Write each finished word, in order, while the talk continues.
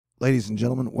Ladies and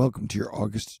gentlemen, welcome to your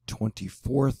August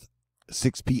 24th,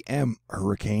 6 p.m.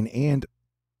 hurricane and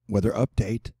weather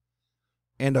update.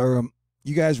 And are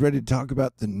you guys ready to talk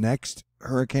about the next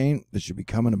hurricane that should be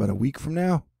coming about a week from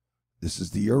now? This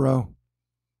is the Euro.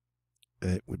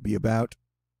 It would be about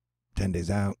 10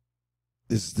 days out.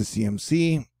 This is the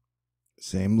CMC.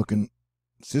 Same looking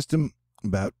system,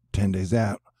 about 10 days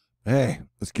out. Hey,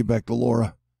 let's get back to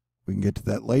Laura. We can get to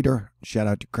that later. Shout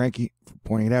out to Cranky for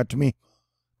pointing it out to me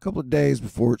a couple of days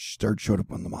before it showed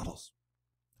up on the models.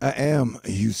 I am a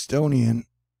Houstonian,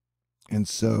 and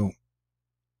so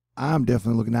I'm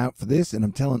definitely looking out for this, and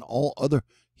I'm telling all other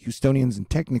Houstonians and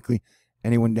technically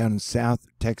anyone down in South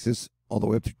Texas, all the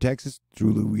way up through Texas,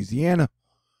 through Louisiana,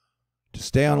 to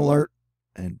stay on alert.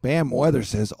 And BAM Weather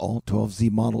says all 12Z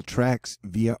model tracks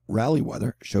via rally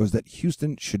weather shows that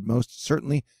Houston should most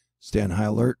certainly stay on high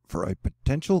alert for a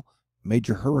potential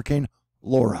major hurricane,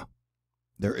 Laura.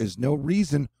 There is no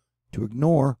reason to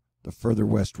ignore the further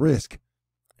west risk.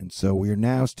 And so we are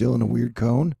now still in a weird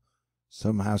cone,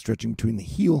 somehow stretching between the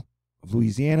heel of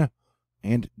Louisiana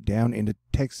and down into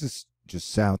Texas, just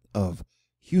south of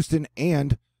Houston.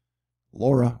 And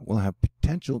Laura will have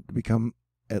potential to become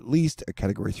at least a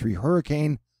Category 3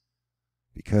 hurricane,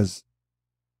 because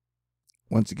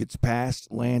once it gets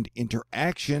past land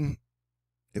interaction,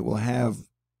 it will have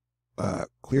a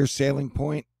clear sailing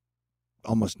point,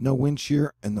 almost no wind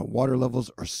shear, and the water levels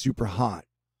are super hot.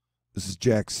 This is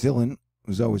Jack Sillin,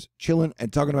 who's always chilling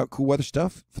and talking about cool weather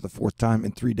stuff for the fourth time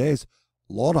in 3 days.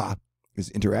 Laura is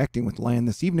interacting with land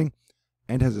this evening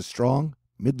and has a strong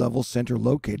mid-level center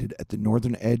located at the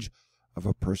northern edge of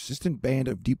a persistent band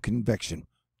of deep convection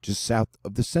just south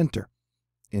of the center.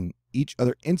 In each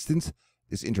other instance,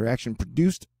 this interaction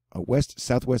produced a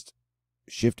west-southwest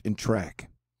shift in track.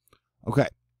 Okay,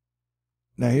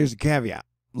 now here's a caveat.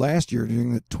 Last year,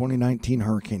 during the 2019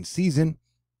 hurricane season,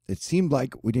 it seemed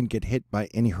like we didn't get hit by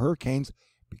any hurricanes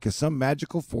because some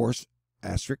magical force,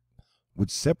 asterisk,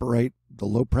 would separate the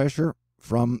low pressure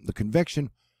from the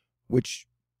convection, which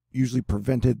usually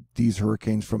prevented these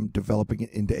hurricanes from developing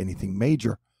into anything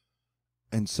major.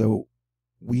 And so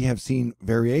we have seen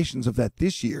variations of that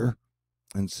this year.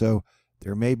 And so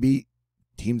there may be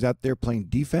teams out there playing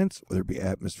defense, whether it be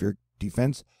atmospheric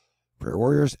defense, Prairie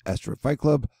Warriors, Asteroid Fight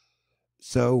Club.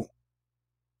 So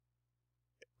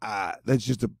that's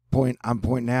just a point I'm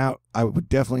pointing out. I would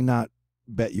definitely not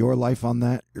bet your life on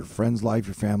that, your friend's life,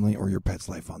 your family, or your pet's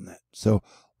life on that. So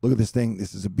look at this thing.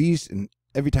 This is a beast, and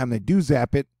every time they do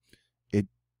zap it, it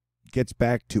gets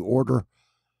back to order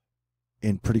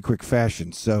in pretty quick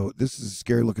fashion. So this is a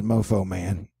scary looking mofo,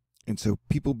 man. And so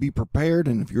people be prepared.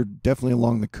 And if you're definitely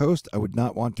along the coast, I would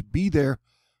not want to be there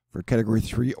for Category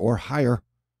 3 or higher,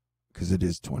 because it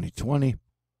is 2020.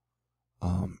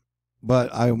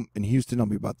 But I'm in Houston. I'll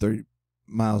be about 30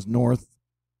 miles north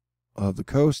of the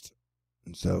coast.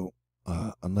 And so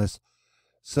unless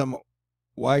some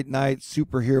white knight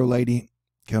superhero lady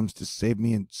comes to save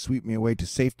me and sweep me away to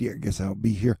safety, I guess I'll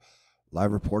be here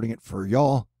live reporting it for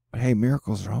y'all. But hey,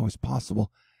 miracles are always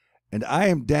possible. And I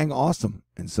am dang awesome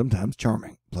and sometimes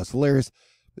charming, plus hilarious.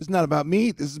 This is not about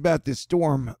me. This is about this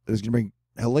storm that is going to bring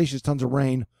hellacious tons of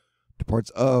rain to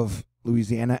parts of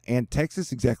Louisiana and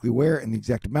Texas. Exactly where and the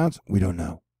exact amounts, we don't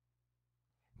know.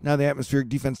 Now, the atmospheric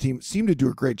defense team seemed to do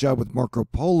a great job with Marco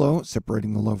Polo,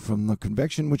 separating the low from the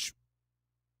convection, which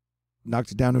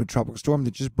knocked it down to a tropical storm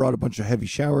that just brought a bunch of heavy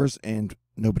showers and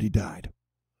nobody died.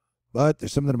 But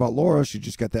there's something about Laura. She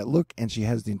just got that look, and she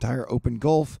has the entire open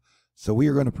Gulf. So we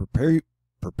are going to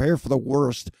prepare for the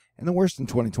worst, and the worst in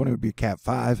 2020 would be a Cat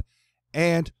 5,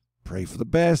 and pray for the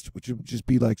best, which would just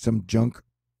be like some junk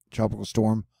tropical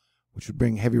storm, which would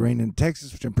bring heavy rain into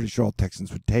Texas, which I'm pretty sure all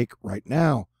Texans would take right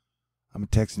now. I'm a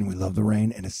Texan, and we love the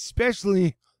rain, and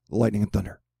especially the lightning and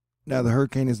thunder. Now, the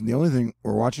hurricane isn't the only thing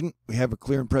we're watching. We have a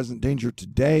clear and present danger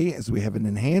today, as we have an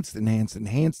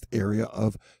enhanced area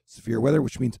of severe weather,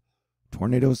 which means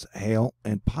tornadoes, hail,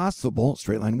 and possible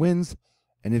straight-line winds,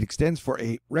 and it extends for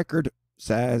a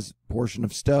record-size portion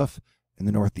of stuff in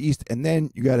the northeast, and then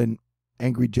you got an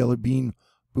angry jelly bean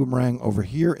boomerang over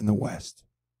here in the west.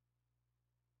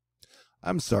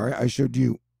 I'm sorry, I showed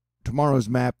you tomorrow's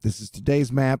map. This is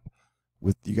today's map.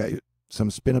 With you got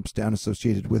some spin-ups down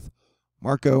associated with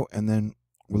Marco, and then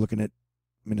we're looking at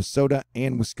Minnesota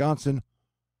and Wisconsin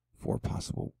for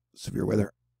possible severe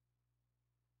weather.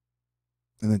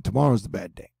 And then tomorrow's the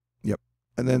bad day. Yep.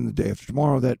 And then the day after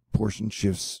tomorrow, that portion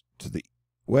shifts to the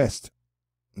west.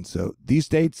 And so these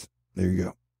states, there you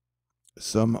go.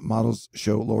 Some models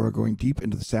show Laura going deep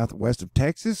into the southwest of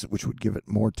Texas, which would give it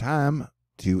more time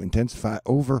to intensify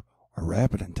over, or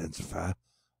rapid intensify,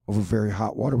 over very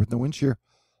hot water with no wind shear.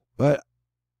 But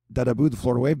Dadabu, the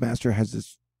Florida Wave Master, has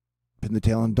this pin the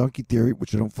tail on donkey theory,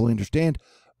 which I don't fully understand.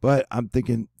 But I'm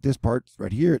thinking this part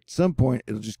right here, at some point,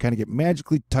 it'll just kind of get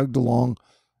magically tugged along.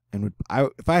 And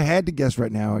if I had to guess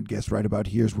right now, I'd guess right about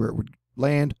here's where it would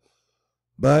land.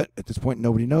 But at this point,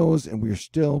 nobody knows, and we are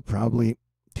still probably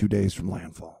 2 days from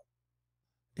landfall.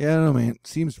 Yeah, I don't know, man. It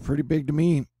seems pretty big to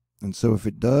me. And so if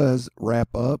it does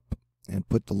wrap up and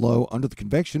put the low under the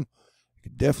convection, it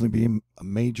could definitely be a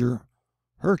major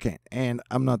hurricane. And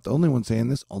I'm not the only one saying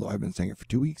this, although I've been saying it for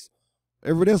 2 weeks.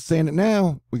 Everybody else is saying it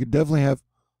now. We could definitely have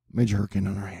a major hurricane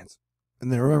on our hands.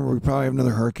 And then remember, we probably have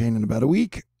another hurricane in about a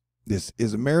week. This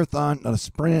is a marathon, not a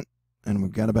sprint. And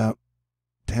we've got about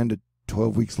 10 to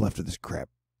 12 weeks left of this crap.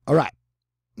 All right.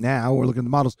 Now we're looking at the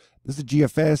models. This is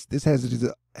GFS. This has it as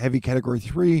a heavy category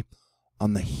 3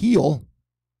 on the heel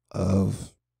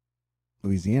of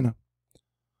Louisiana.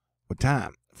 What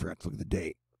time? I forgot to look at the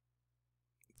date.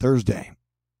 Thursday.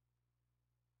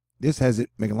 This has it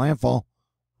making landfall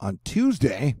on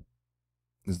Tuesday.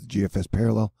 This is the GFS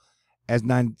parallel as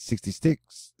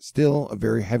 966. Still a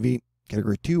very heavy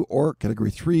category 2 or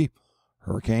category 3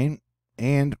 hurricane.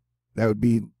 And that would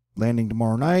be landing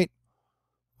tomorrow night.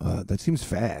 That seems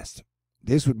fast.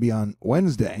 This would be on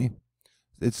Wednesday.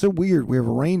 It's so weird. We have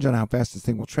a range on how fast this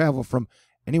thing will travel from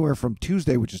anywhere from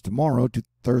Tuesday, which is tomorrow, to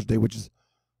Thursday, which is,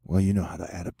 well, you know how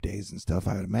to add up days and stuff,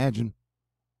 I would imagine.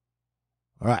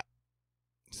 All right.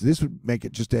 So this would make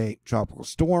it just a tropical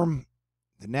storm.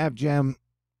 The NavGem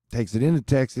takes it into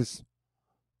Texas,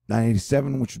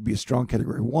 987, which would be a strong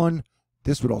category 1.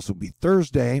 This would also be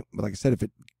Thursday. But like I said, if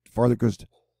it farther goes to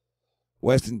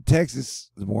west in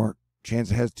Texas, the more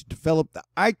chance it has to develop. The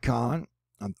Icon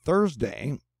on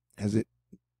Thursday has it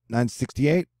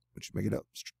 968, which would make it a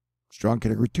strong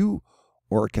category 2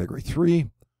 or category 3.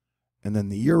 And then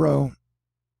the Euro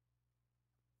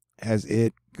has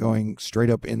it going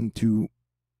straight up into,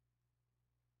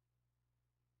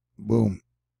 boom,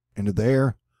 into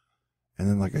there. And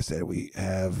then, like I said, we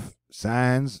have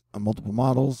signs on multiple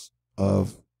models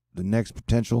of the next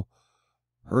potential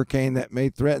hurricane that may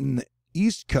threaten the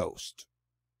East Coast.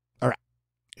 All right.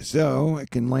 So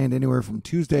it can land anywhere from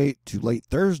Tuesday to late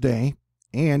Thursday,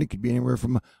 and it could be anywhere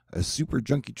from a super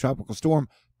junky tropical storm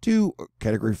to a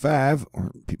category 5,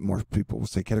 or more people will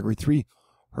say category 3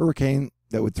 hurricane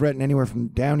that would threaten anywhere from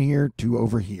down here to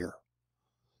over here.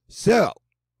 So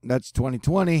that's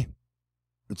 2020.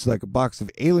 It's like a box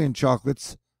of alien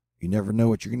chocolates. You never know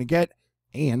what you're going to get,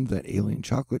 and that alien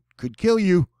chocolate could kill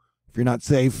you if you're not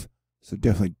safe. So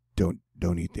definitely don't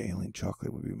eat the alien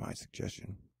chocolate would be my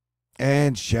suggestion.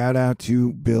 And shout out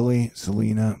to Billy,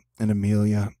 Selena, and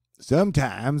Amelia.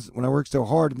 Sometimes when I work so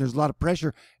hard and there's a lot of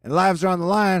pressure and lives are on the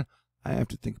line, I have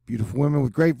to think of beautiful women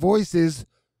with great voices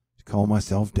to calm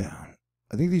myself down.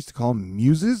 I think they used to call them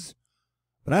muses,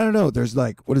 but I don't know. There's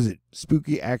like, what is it?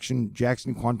 Spooky action,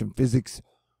 Jackson quantum physics,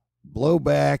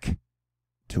 blowback,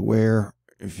 to where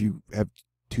if you have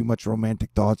too much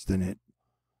romantic thoughts, then it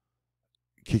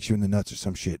kicks you in the nuts or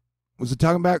some shit. Was it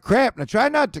talking about crap? And I try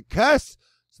not to cuss,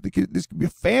 so this could be a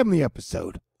family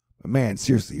episode. But man,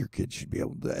 seriously, your kid should be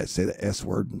able to say the S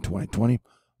word in 2020. I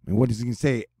mean, what is he going to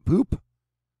say? Poop?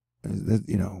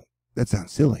 That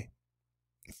sounds silly.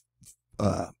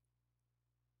 I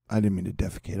didn't mean to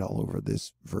defecate all over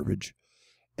this verbiage.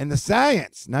 And the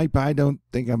science. Now you probably don't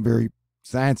think I'm very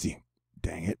sciencey.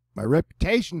 Dang it. My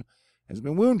reputation has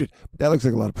been wounded. But that looks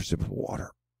like a lot of precipitable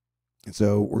water. And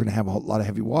so we're going to have a lot of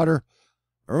heavy water.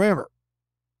 Remember,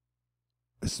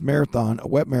 this is a marathon, a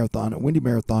wet marathon, a windy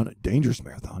marathon, a dangerous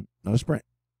marathon, not a sprint.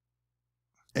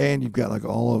 And you've got like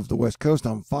all of the West Coast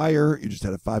on fire. You just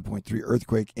had a 5.3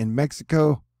 earthquake in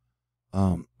Mexico.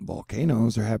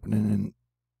 Volcanoes are happening in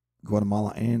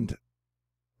Guatemala and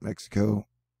Mexico.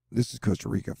 This is Costa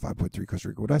Rica, 5.3 Costa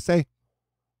Rica. What did I say?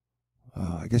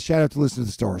 I guess shout out to listen to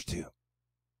the stars too.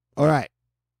 All right.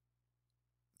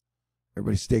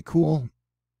 Everybody stay cool.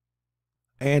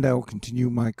 And I will continue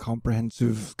my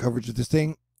comprehensive coverage of this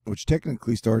thing, which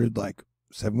technically started like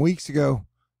 7 weeks ago.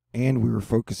 And we were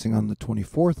focusing on the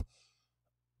 24th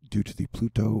due to the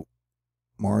Pluto,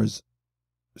 Mars,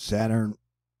 Saturn,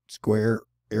 square,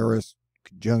 Eris,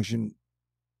 conjunction,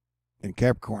 and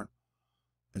Capricorn.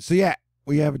 And so, yeah,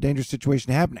 we have a dangerous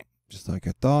situation happening, just like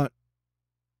I thought.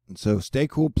 And so stay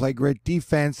cool, play great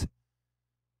defense.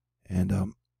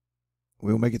 And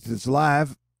we'll make it through this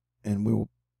live. And we will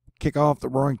kick off the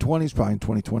Roaring 20s probably in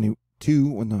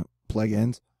 2022 when the plague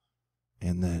ends.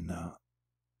 And then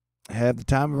have the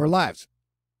time of our lives.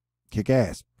 Kick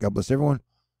ass. God bless everyone.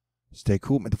 Stay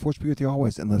cool. May the force be with you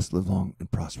always. And let us live long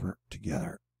and prosper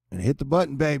together. And hit the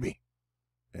button, baby.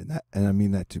 And I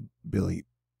mean that to Billy,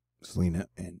 Selena,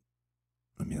 and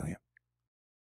Amelia.